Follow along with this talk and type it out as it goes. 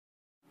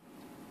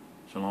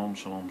Shalom,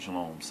 shalom,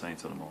 shalom,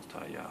 saints of the Most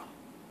High Yah.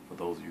 For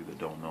those of you that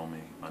don't know me,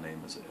 my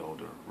name is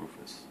Elder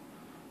Rufus.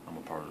 I'm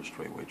a part of the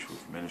Straightway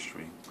Truth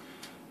Ministry,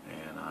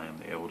 and I am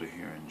the elder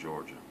here in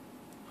Georgia.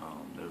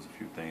 There's a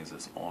few things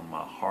that's on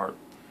my heart,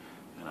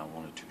 and I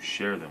wanted to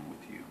share them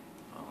with you.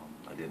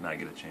 I did not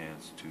get a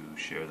chance to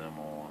share them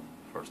on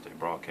First Day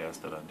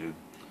broadcast that I do,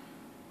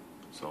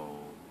 so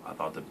I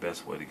thought the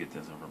best way to get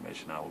this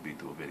information out would be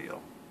through a video.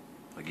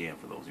 Again,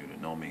 for those of you that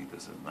know me,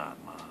 this is not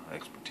my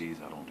expertise.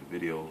 I don't do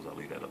videos. I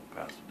leave that up to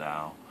Pastor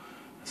Dow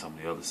and some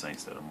of the other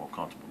saints that are more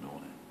comfortable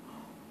doing it.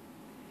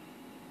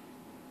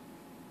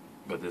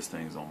 But this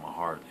thing's on my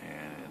heart,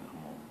 and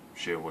I'm going to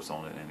share what's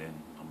on it, and then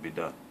I'll be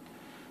done.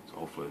 So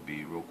hopefully it'll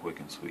be real quick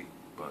and sweet.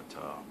 But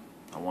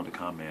I want to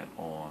comment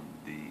on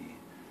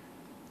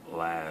the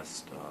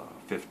last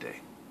fifth day,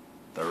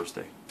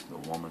 Thursday,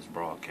 the woman's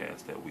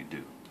broadcast that we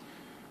do,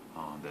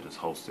 that is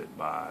hosted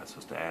by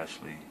Sister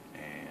Ashley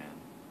and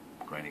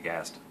Granny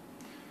Gaston.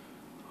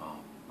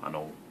 I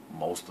know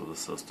most of the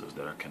sisters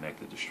that are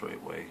connected to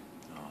Straightway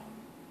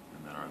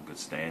and that are in good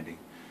standing,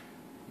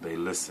 they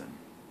listen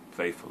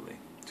faithfully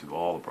to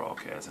all the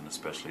broadcasts, and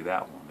especially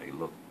that one. They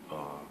look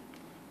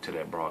to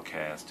that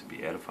broadcast to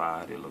be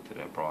edified. They look to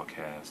that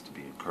broadcast to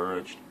be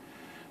encouraged.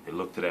 They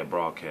look to that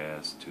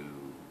broadcast to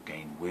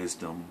gain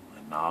wisdom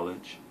and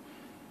knowledge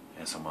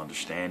and some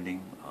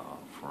understanding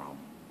from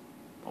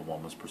a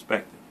woman's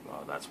perspective.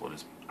 That's what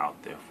it's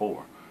out there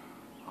for.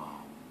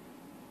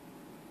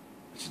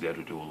 It's there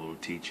to do a little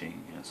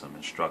teaching and some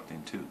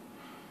instructing too.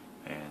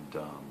 And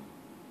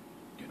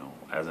you know,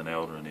 as an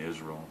elder in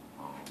Israel,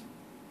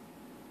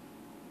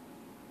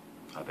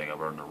 I think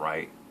I've earned the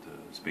right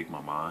to speak my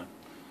mind.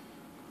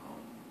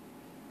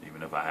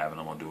 Even if I haven't,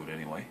 I'm going to do it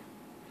anyway.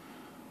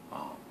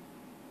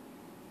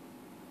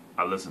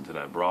 I listened to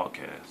that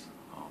broadcast.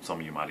 Some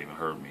of you might even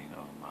heard me.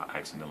 I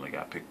accidentally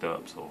got picked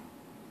up, so,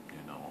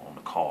 you know, on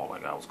the call,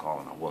 like I was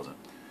calling, I wasn't.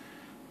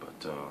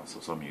 But, so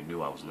some of you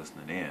knew I was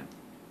listening in,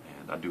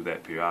 and I do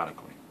that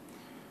periodically.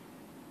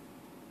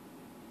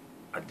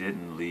 I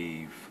didn't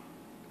leave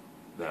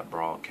that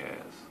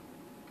broadcast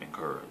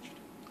encouraged.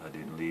 I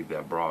didn't leave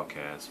that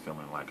broadcast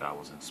feeling like I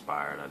was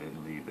inspired. I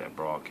didn't leave that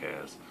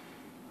broadcast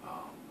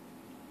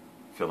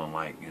feeling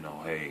like, you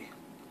know, hey,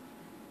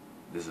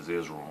 this is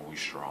Israel and we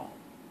strong.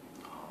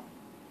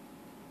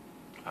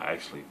 I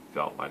actually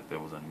felt like there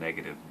was a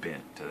negative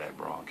bent to that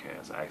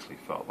broadcast. I actually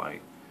felt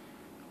like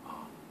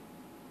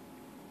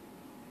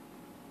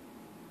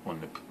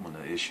when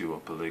the issue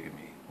of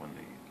polygamy, when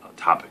the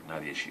topic,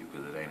 not issue,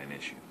 because it ain't an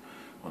issue,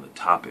 when the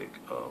topic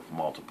of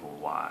multiple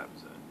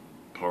wives and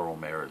plural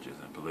marriages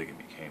and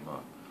polygamy came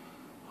up,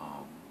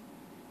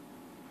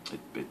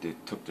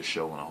 it took the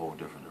show in a whole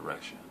different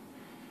direction,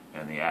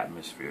 and the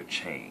atmosphere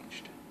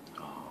changed.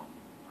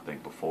 I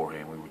think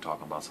beforehand we were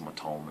talking about some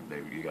atonement.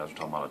 You guys were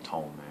talking about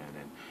atonement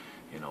and,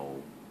 you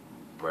know,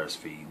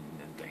 breastfeeding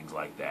and things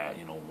like that,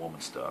 you know, woman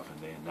stuff, and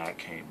then that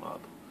came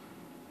up,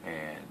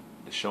 and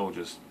the show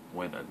just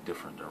went a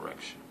different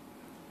direction.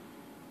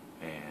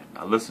 And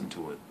I listened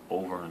to it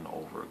over and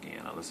over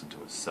again. I listened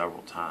to it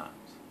several times.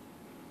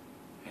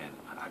 And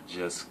I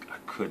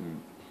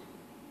couldn't,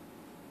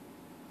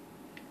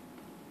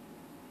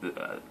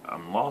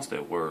 I'm lost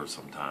at words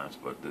sometimes,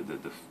 but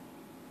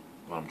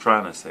what I'm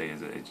trying to say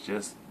is that it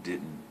just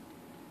didn't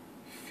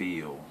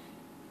feel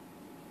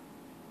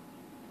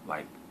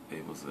like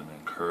it was an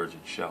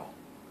encouraging show.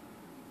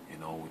 You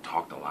know, we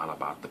talked a lot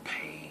about the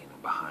pain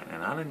behind,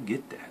 and I didn't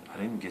get that.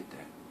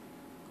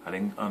 I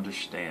didn't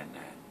understand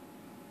that.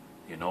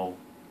 You know,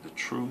 the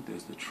truth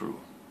is the truth.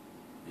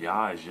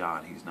 Yah is Yah,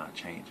 and He's not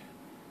changing.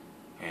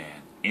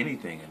 And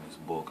anything in this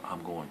book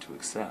I'm going to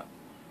accept.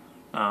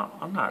 Now,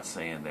 I'm not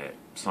saying that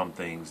some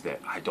things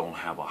that I don't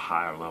have a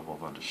higher level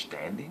of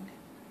understanding,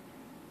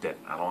 that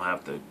I don't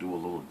have to do a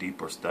little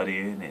deeper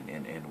studying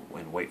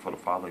and wait for the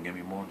Father to give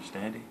me more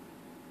understanding.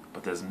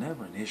 But there's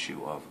never an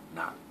issue of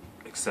not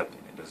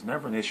accepting it. There's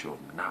never an issue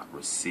of not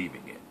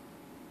receiving it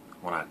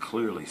when I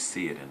clearly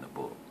see it in the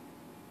book.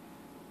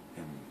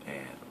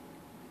 And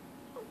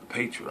the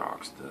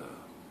patriarchs,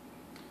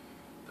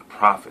 the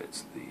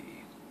prophets,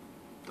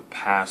 the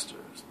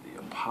pastors, the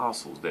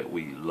apostles that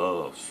we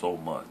love so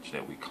much,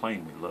 that we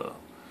claim we love,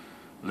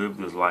 live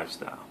this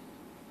lifestyle.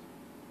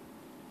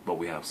 But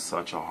we have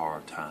such a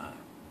hard time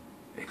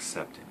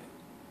accepting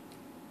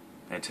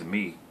it. And to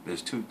me,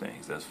 there's two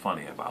things that's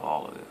funny about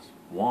all of this.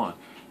 One,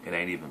 it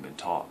ain't even been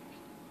taught.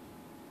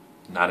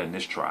 Not in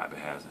this tribe, it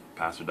hasn't.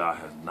 Pastor Dow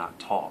has not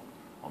taught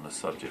on the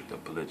subject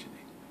of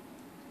polygyny.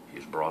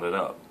 He's brought it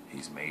up.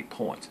 He's made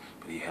points.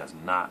 But he has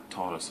not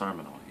taught a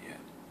sermon on it yet.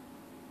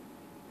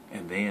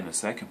 And then the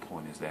second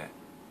point is that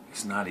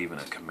it's not even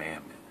a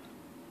commandment.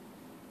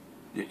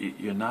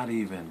 You're not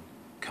even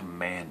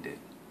commanded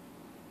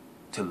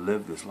to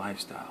live this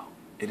lifestyle.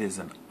 It is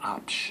an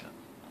option.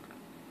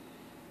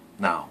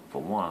 Now, for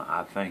one,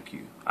 I thank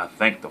you. I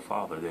thank the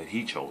Father that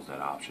He chose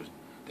that option,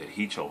 that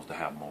He chose to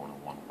have more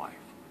than one wife,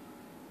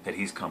 that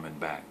He's coming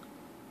back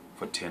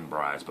for 10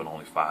 brides, but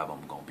only 5 of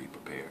them going to be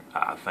prepared.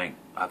 I thank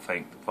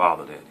the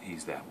Father that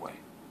He's that way.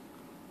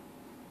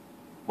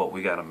 But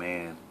we got a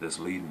man that's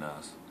leading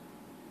us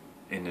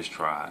in this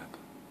tribe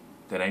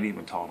that ain't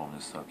even taught on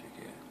this subject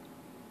yet.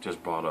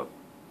 Just brought up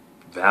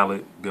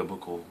valid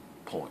biblical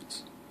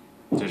points.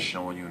 Just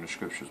showing you in the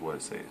scriptures what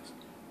it says.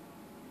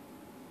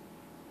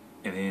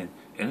 And then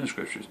in the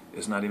scriptures,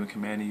 it's not even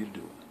commanding you to do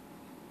it.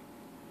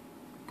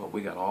 But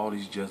we got all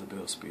these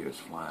Jezebel spirits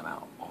flying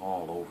out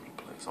all over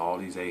the place. All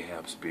these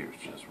Ahab spirits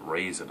just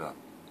raising up.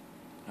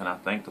 And I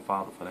thank the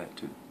Father for that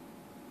too.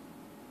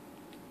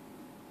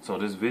 So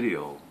this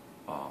video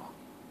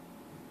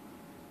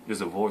is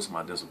to voice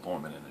my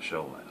disappointment in the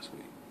show last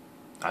week.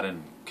 I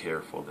didn't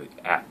care for the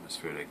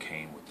atmosphere that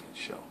came with that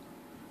show.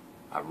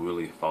 I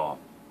really thought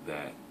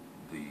that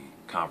the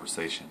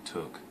conversation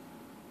took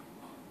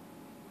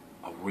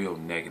a real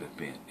negative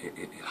bent.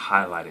 It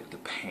highlighted the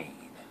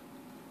pain,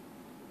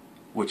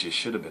 which it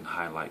should have been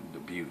highlighting the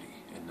beauty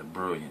and the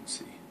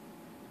brilliancy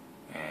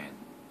and,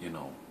 you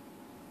know,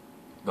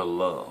 the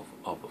love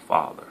of the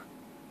Father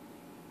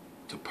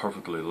to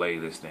perfectly lay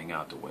this thing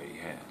out the way He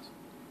has.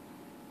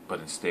 But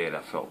instead,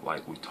 I felt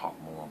like we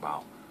talked more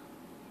about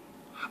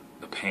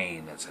the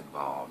pain that's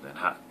involved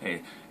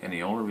and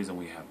the only reason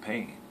we have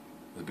pain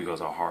is because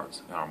our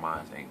hearts and our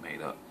minds ain't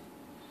made up.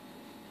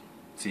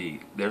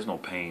 See, there's no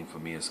pain for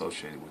me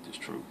associated with this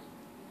truth.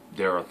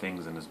 There are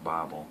things in this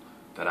Bible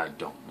that I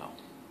don't know.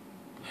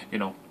 You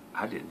know,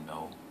 I didn't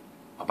know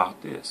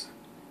about this.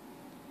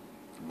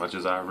 As much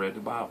as I read the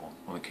Bible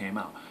when it came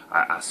out.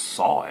 I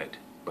saw it,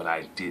 but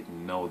I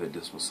didn't know that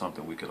this was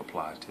something we could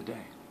apply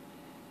today.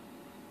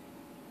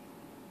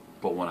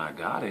 But when I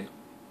got it,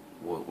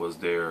 was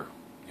there,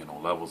 you know,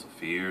 levels of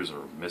fears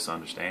or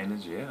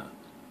misunderstandings? Yeah.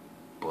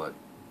 But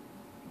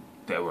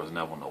there was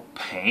never no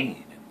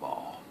pain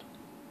involved.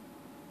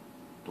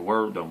 The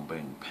word don't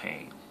bring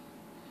pain.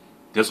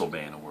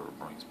 Disobeying the word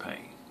brings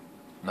pain.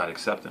 Not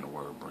accepting the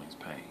word brings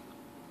pain.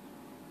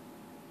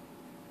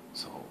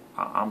 So,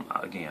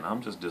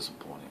 I'm just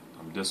disappointed.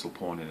 I'm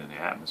disappointed in the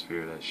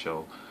atmosphere of that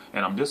show.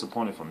 And I'm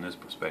disappointed from this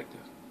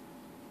perspective.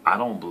 I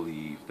don't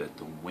believe that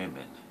the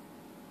women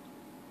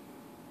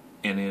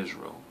in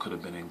Israel could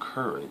have been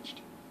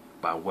encouraged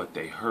by what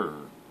they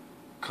heard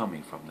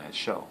coming from that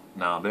show.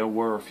 Now, there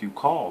were a few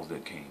calls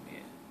that came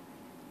in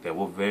that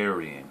were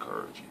very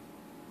encouraging.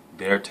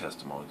 Their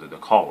testimonies, the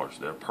callers,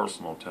 their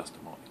personal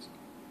testimonies,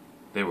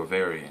 they were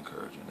very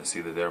encouraging to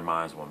see that their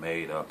minds were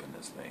made up in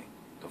this thing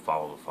to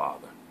follow the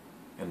Father.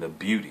 And the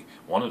beauty.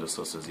 One of the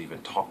sisters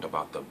even talked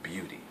about the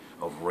beauty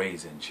of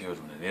raising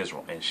children in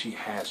Israel. And she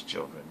has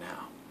children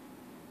now.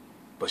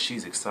 But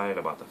she's excited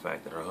about the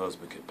fact that her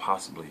husband could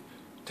possibly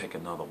take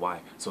another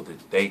wife so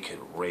that they could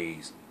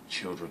raise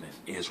children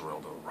in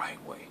Israel the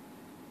right way.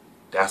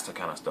 That's the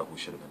kind of stuff we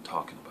should have been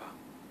talking about.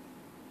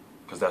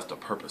 Because that's the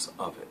purpose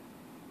of it.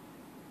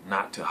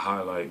 Not to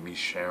highlight me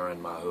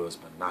sharing my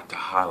husband. Not to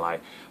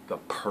highlight the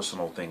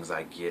personal things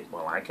I get.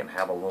 Well, I can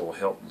have a little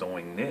help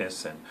doing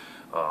this. And,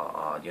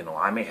 you know,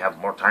 I may have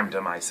more time to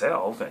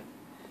myself. And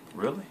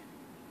really?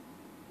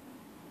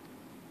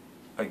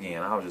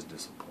 Again, I was just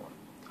disappointed.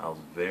 I was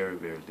very,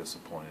 very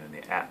disappointed in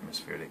the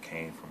atmosphere that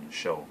came from the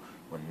show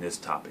when this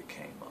topic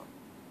came up.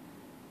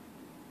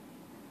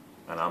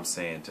 And I'm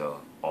saying to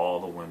all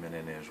the women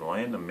in Israel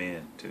and the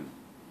men too,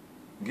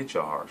 get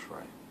your hearts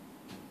right.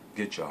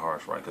 Get your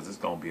hearts right, because it's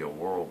going to be a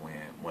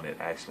whirlwind when it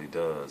actually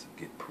does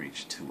get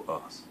preached to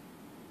us.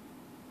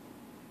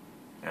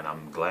 And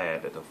I'm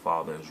glad that the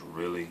Father is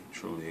really,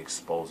 truly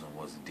exposing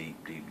what's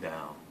deep, deep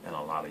down in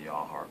a lot of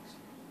y'all hearts.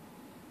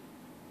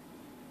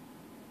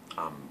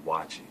 I'm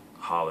watching.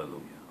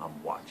 Hallelujah.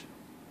 I'm watching.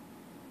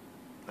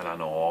 And I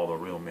know all the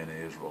real men of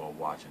Israel are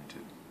watching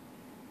too.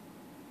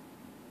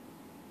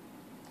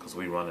 Because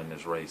we running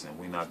this race and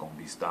we're not going to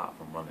be stopped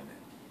from running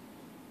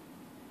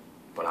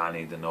it. But I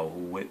need to know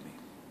who with me.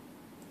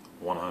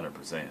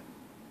 100%.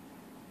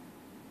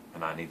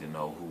 And I need to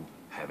know who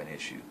having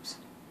issues.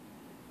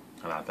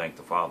 And I thank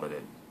the Father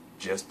that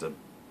just the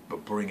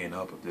bringing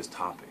up of this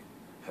topic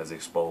has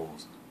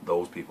exposed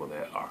those people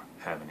that are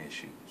having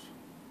issues.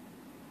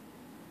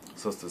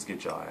 Sisters,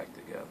 get y'all act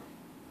together.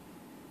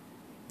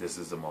 This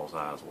is the Most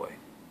High's way.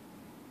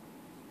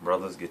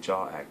 Brothers, get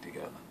y'all act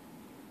together.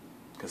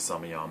 Because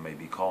some of y'all may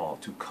be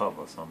called to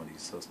cover some of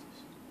these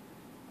sisters.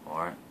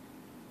 Alright?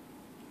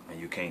 And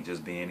you can't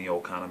just be any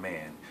old kind of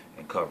man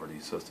and cover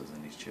these sisters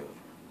and these children.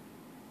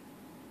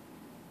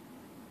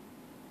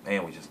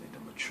 Man, we just need to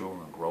mature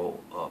and grow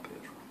up,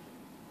 Israel.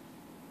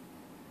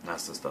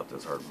 That's the stuff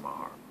that's hurting my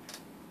heart.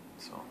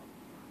 So,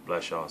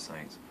 bless y'all,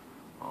 saints.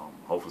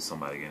 Hopefully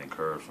somebody get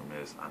encouraged from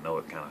this. I know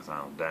it kind of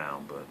sounds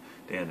down, but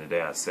at the end of the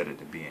day, I said it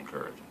to be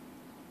encouraging.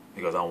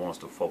 Because I want us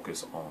to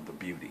focus on the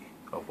beauty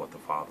of what the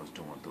Father's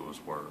doing through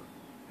His Word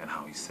and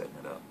how He's setting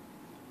it up.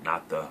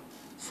 Not the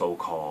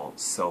so-called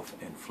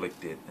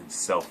self-inflicted and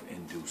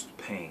self-induced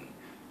pain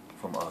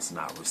from us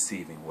not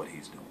receiving what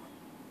He's doing.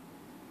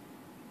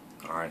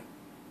 Alright?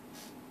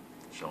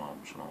 Shalom,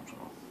 shalom,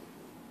 shalom.